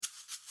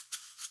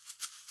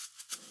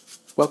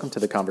Welcome to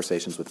the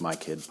Conversations with My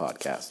Kid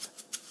podcast.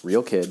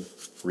 Real kid,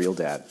 real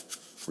dad,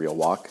 real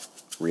walk,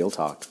 real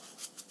talk,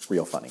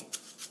 real funny.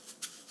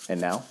 And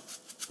now,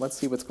 let's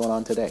see what's going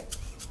on today.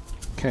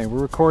 Okay, we're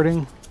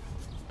recording.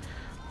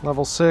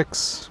 Level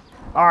 6.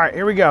 All right,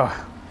 here we go.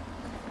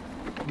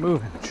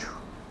 Moving.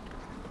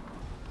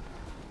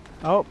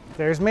 Oh,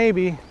 there's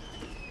Maybe.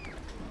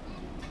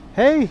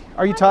 Hey,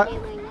 are you tired?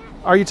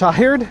 Are you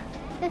tired?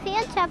 The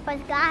field trip was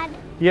good.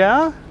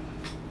 Yeah?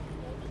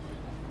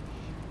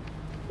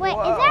 Wait,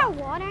 is there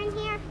water in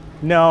here?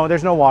 No,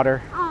 there's no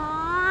water.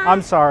 Aww.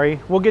 I'm sorry.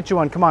 We'll get you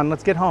one. Come on,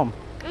 let's get home.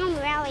 I'm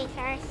really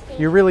thirsty.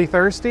 You're really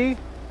thirsty?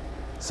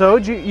 So,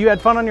 you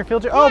had fun on your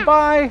field trip? Oh, Yeah.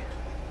 bye.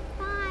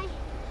 Bye.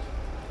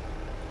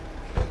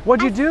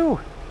 What'd you do?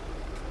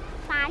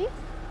 Fun.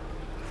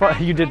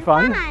 You did And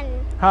fun?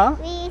 Huh?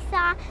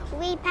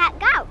 We pet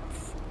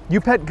goats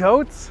You pet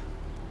goats?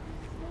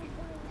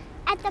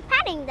 at the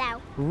petting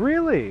zoo.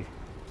 Really?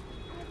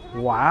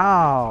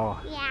 Wow.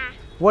 Yeah.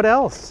 What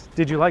else?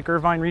 Did you like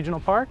Irvine Regional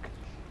Park?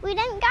 We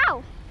didn't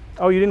go.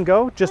 Oh, you didn't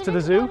go? Just We to the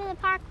didn't zoo? go to the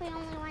park. We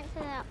only went to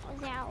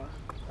the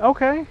zoo.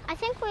 Okay. I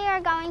think we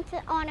are going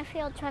on a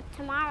field trip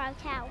tomorrow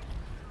too.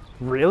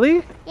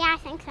 Really? Yeah, I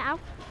think so.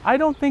 I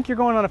don't think you're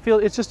going on a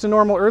field. It's just a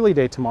normal early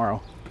day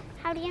tomorrow.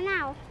 How do you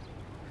know?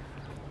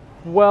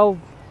 Well,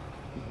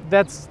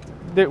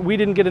 we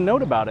didn't get a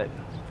note about it.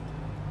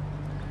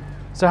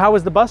 So how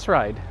was the bus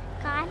ride?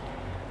 God?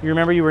 You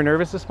remember you were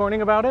nervous this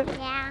morning about it?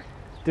 Yeah.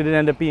 Did it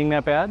end up being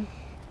that bad?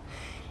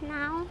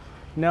 No?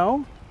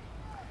 No?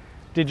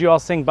 Did you all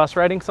sing bus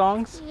riding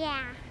songs?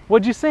 Yeah.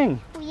 What'd you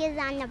sing? We is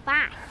on the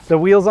bus. The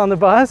Wheels on the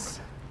Bus?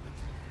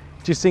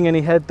 Did you sing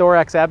any Head,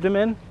 Thorax,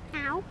 Abdomen?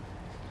 No?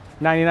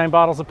 99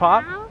 Bottles of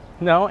Pop? No?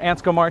 No?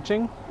 Ants Go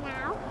Marching?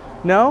 No?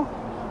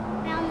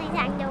 No? We only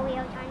sang the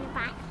wheels on the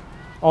bus.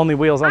 Only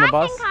Wheels on the I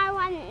Bus? think I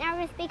wasn't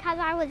nervous because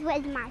I was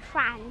with my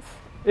friends.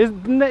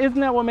 Isn't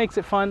that what makes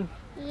it fun?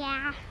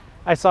 Yeah,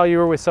 I saw you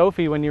were with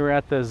Sophie when you were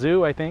at the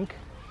zoo, I think.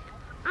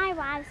 I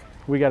was.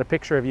 We got a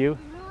picture of you.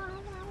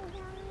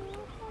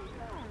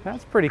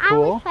 That's pretty I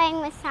cool. was playing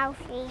with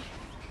Sophie.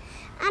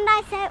 And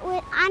I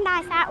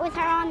sat with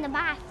her on the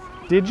bus.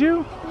 Did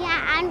you?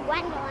 Yeah, and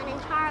Gwendolyn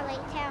and Charlie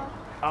too.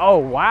 Oh,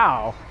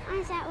 wow.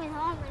 I sat with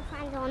all my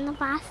friends on the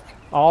bus.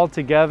 All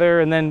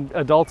together, and then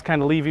adults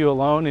kind of leave you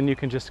alone and you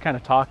can just kind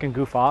of talk and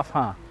goof off,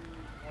 huh?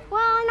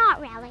 Well,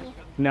 not really.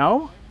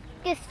 No?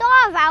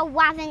 Gustavo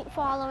wasn't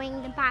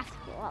following the bus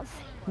rules.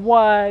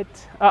 What?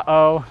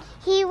 Uh-oh.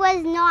 He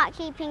was not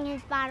keeping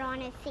his butt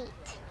on his seat.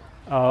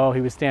 Oh, he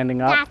was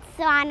standing up. That's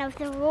one of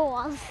the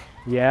rules.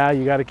 Yeah,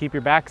 you got to keep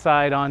your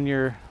backside on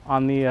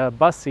the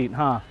bus seat,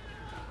 huh?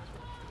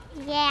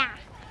 Yeah.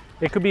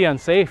 It could be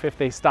unsafe if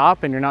they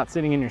stop and you're not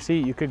sitting in your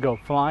seat. You could go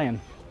flying.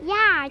 Yeah,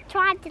 I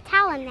tried to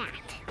tell him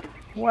that.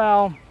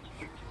 Well,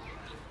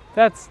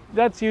 that's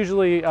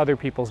usually other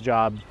people's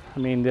job. I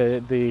mean,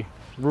 the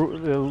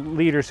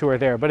leaders who are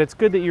there. But it's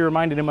good that you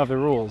reminded him of the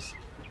rules.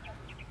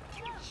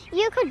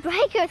 You could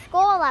break your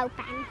skull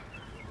open.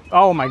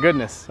 Oh my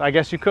goodness, I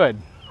guess you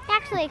could.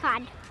 Actually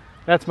could.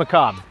 That's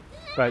macabre,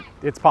 but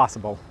it's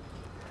possible.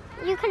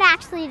 You could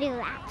actually do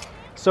that.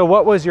 So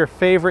what was your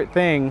favorite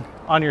thing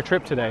on your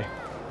trip today?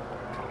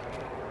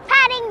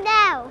 Petting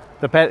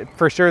zoo.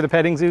 For sure the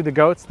petting zoo, the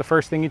goats, the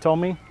first thing you told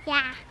me?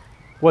 Yeah,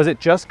 Was it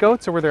just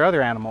goats or were there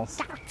other animals?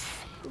 goats.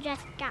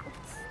 Just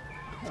goats.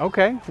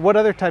 Okay, what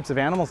other types of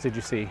animals did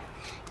you see?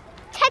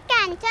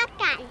 Chicken.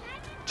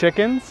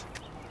 Chickens?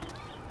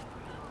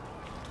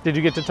 Did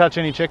you get to touch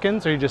any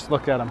chickens or you just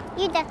looked at them?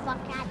 You just look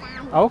at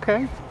them.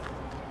 Okay.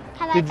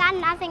 Because I Did- got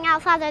nothing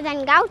else other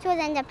than goats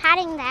within the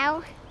petting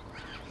zoo.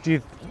 Do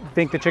you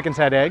think the chickens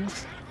had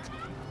eggs?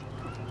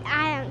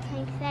 I don't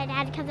think they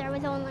did because there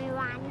was only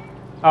one.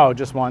 Oh,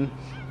 just one.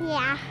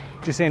 Yeah.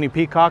 Did you see any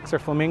peacocks or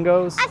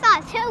flamingos? I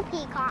saw 2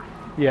 peacocks.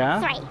 Yeah?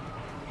 3.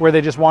 Were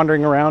they just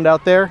wandering around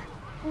out there?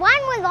 One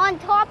was on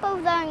top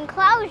of the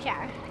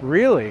enclosure.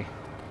 Really?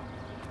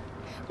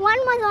 One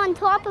was on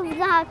top of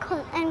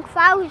the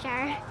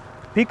enclosure.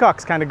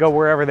 Peacocks kind of go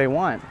wherever they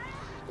want.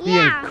 The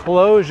Yeah.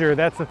 enclosure,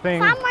 that's the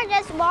thing. Some were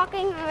just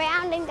walking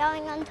around and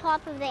going on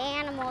top of the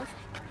animals'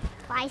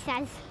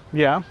 places.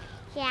 Yeah,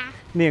 Yeah,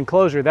 the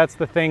enclosure, that's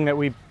the thing that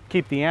we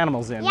keep the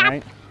animals in, Yep.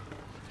 right?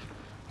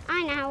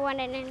 I know what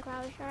an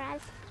enclosure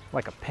is.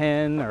 Like a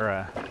pen or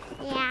a,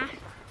 Yeah,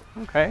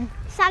 okay,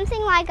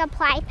 something like a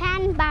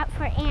playpen, but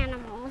for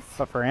animals.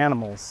 but for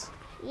animals.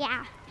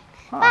 Yeah,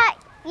 Huh.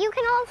 but you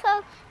can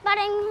also,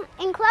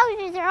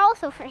 enclosures are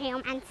also for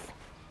humans.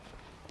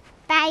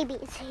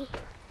 Babies.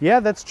 Yeah,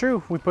 that's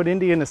true. We put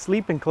Indy in a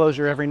sleep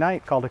enclosure every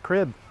night called a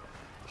crib.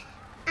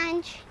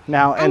 And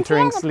Now And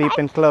entering here's a sleep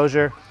play-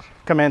 enclosure,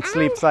 commence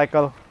sleep And-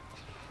 cycle.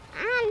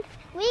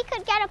 we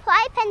could get a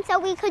playpen so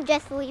we could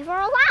just leave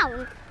her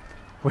alone.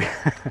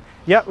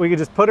 Yep, we could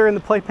just put her in the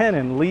playpen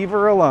and leave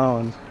her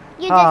alone.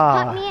 You just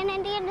Ah. put me and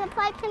Indy in the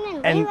playpen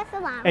and And, leave us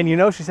alone. and you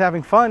know she's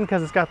having fun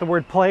because it's got the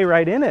word play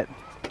right in it.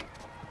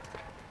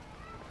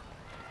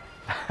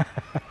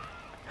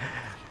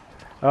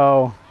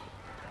 Oh,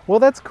 well,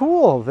 that's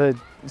cool.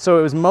 So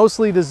it was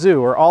mostly the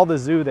zoo, or all the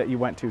zoo that you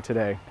went to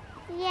today.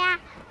 Yeah,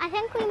 I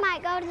think we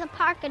might go to the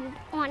park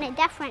on a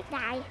different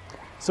day.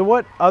 So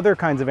what other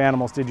kinds of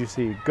animals did you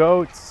see?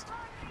 Goats,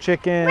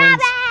 chickens,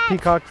 Rabbits!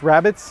 peacocks,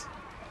 rabbits?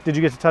 Did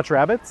you get to touch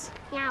rabbits?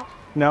 No.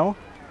 No?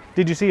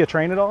 Did you see a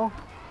train at all?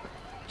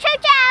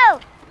 Choo-choo!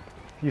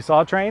 You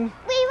saw a train?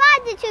 We ride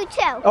the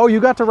choo-choo. Oh, you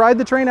got to ride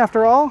the train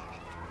after all?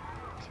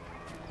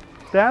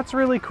 That's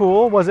really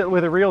cool. Was it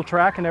with a real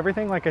track and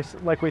everything like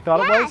we thought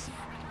it was? Yes.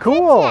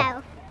 Cool.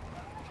 Choo-choo.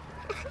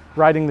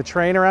 Riding the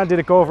train around, did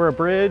it go over a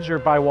bridge or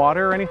by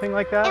water or anything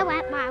like It that?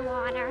 went by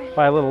water.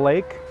 By a little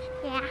lake?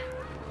 Yeah.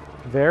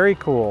 Very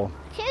cool.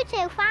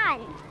 Choo-choo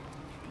fun.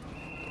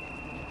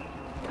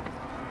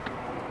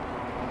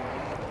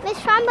 Miss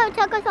Trumbo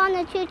took us on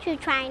the choo-choo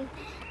train.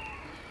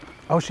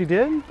 Oh, she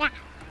did? Yeah,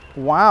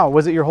 Wow.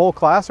 Was it your whole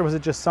class or was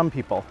it just some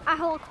people? our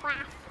whole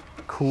class.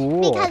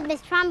 Cool. Because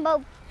Miss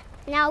Trumbo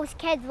knows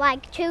kids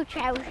like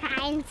choo-choo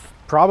trains.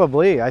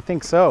 Probably. I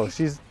think so.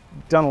 She's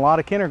done a lot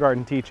of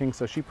kindergarten teaching,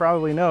 so she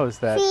probably knows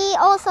that. She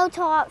also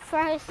taught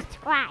first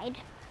grade.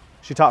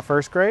 She taught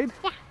first grade?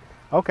 Yeah.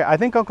 Okay. I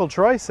think Uncle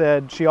Troy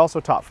said she also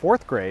taught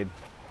fourth grade.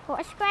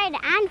 Fourth grade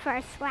and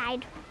first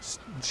grade.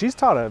 She's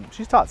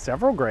taught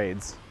several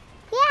grades.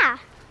 Yeah.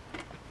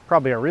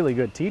 Probably a really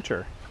good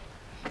teacher.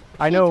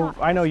 I She know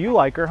taught you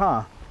like her,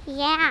 huh?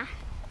 Yeah.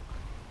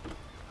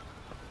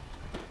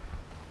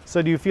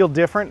 So do you feel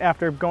different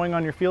after going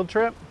on your field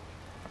trip?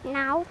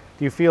 No.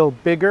 Do you feel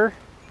bigger?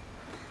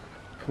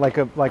 Like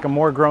a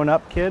more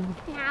grown-up kid?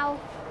 No.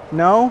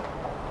 No?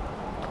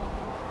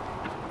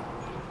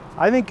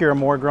 I think you're a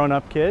more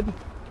grown-up kid.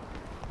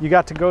 You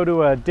got to go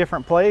to a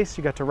different place,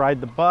 you got to ride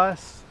the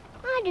bus.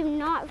 I do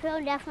not feel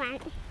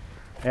different.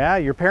 Yeah,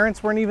 your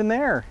parents weren't even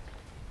there.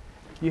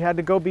 You had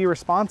to go be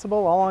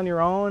responsible all on your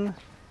own.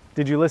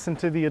 Did you listen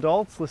to the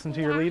adults, listen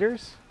to your Yeah.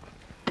 leaders?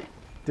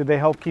 Did they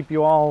help keep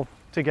you all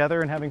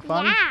together and having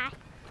fun? Yeah.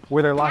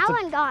 Were there No lots of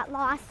one got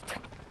lost.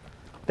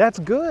 That's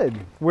good.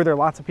 Were there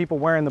lots of people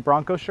wearing the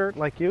Bronco shirt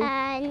like you?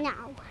 No.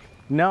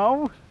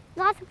 No?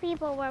 Lots of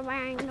people were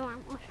wearing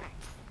normal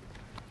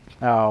shirts.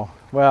 Oh,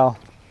 well,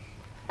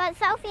 But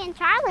Sophie and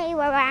Charlie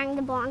were wearing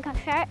the Bronco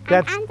shirt.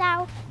 That's- and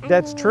Enzo.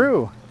 that's and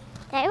true.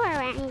 They were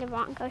wearing the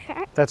Bronco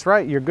shirt. That's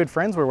right. Your good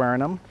friends were wearing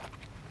them.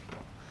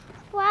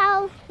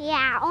 Well,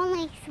 yeah,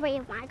 only 3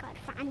 of my good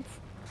friends.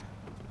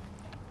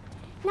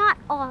 Not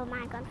all of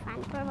my good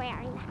friends were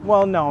wearing them.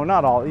 Well, no,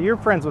 not all. You're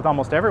friends with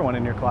almost everyone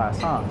in your class,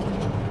 huh?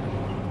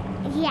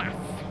 Yes.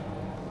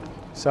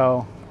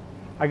 So,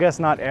 I guess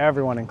not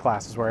everyone in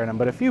class is wearing them,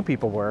 but a few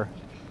people were.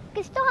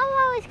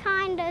 Gustavo is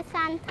kind of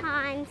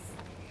sometimes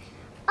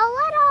a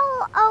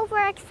little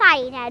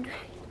overexcited.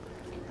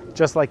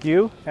 Just like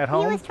you at He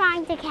home? was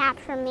trying to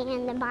capture me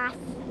in the bus.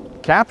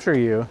 Capture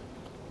you?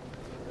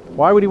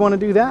 Why would he want to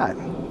do that?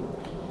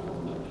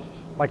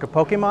 Like a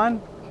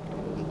Pokemon?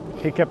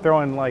 He kept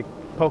throwing like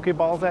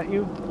Pokeballs at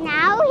you?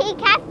 No, he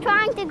kept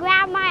trying to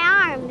grab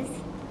my arms.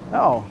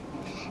 Oh,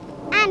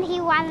 And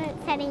he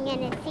wasn't sitting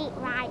in his seat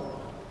right.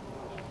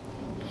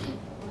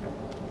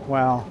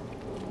 well,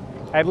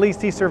 at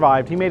least he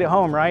survived. He made it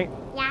home, right?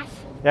 Yes.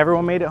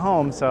 Everyone made it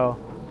home, so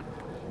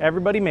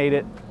everybody made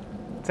it.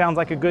 Sounds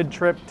like a good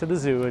trip to the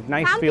zoo, a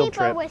nice Some field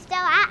people trip. were still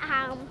at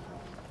home.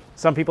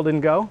 Some people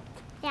didn't go?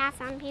 Yeah,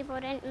 some people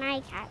didn't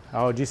make it.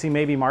 Oh, did you see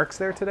maybe Mark's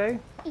there today?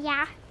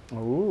 Yeah,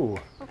 Ooh.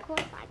 of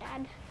course I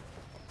did.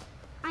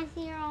 I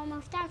see her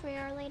almost every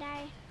early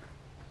day.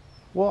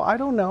 Well, I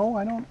don't know.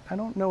 I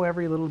don't know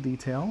every little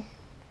detail.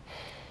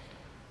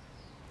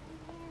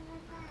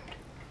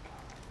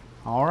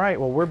 All right,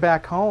 well, we're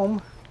back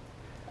home.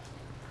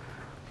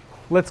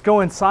 Let's go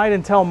inside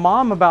and tell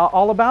Mom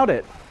all about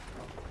it.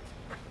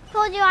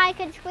 Told you I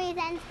could squeeze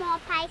in small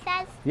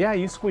places. Yeah,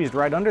 you squeezed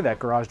right under that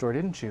garage door,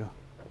 didn't you?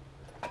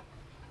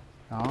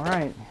 All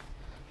right.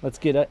 Let's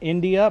get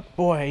Indy up.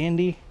 Boy,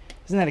 Indy,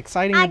 isn't that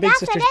exciting? Your big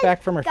sister's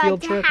back from her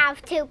field trip. Good to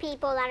have 2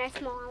 people that are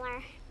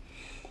smaller.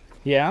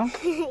 Yeah?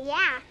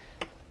 Yeah.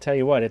 Tell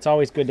you what, it's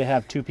always good to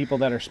have 2 people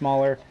that are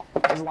smaller,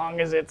 as long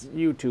as it's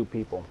you 2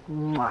 people.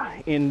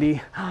 Mwah.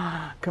 Indy,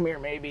 come here,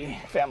 maybe.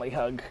 Family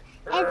hug.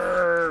 It's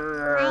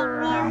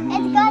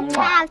good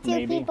to have 2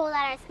 Maybe. people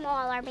that are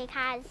smaller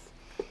because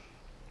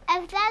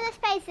if there's a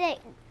space that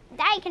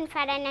they can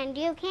fit in and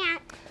you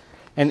can't,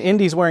 And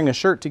Indy's wearing a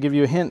shirt to give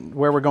you a hint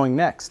where we're going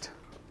next.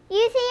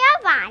 you see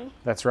Irvine.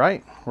 That's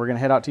right. We're going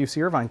to head out to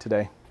UC Irvine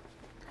today.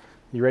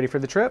 You ready for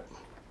the trip?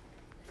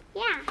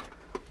 Yeah.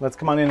 Let's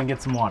come on in and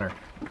get some water.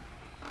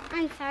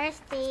 I'm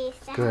thirsty.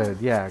 So. Good.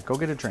 Yeah, go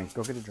get a drink.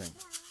 Go get a drink.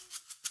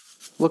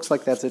 Looks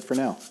like that's it for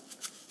now.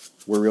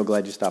 We're real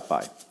glad you stopped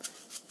by.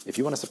 If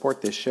you want to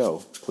support this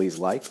show, please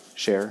like,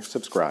 share,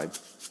 subscribe,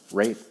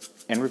 rate,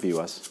 and review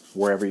us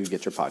wherever you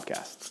get your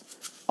podcasts.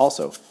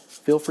 Also,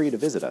 feel free to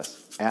visit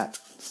us at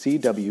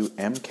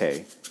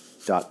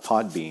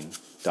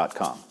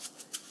cwmk.podbean.com.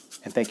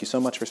 And thank you so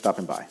much for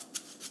stopping by.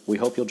 We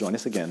hope you'll join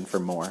us again for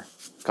more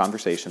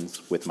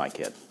Conversations with My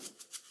Kid.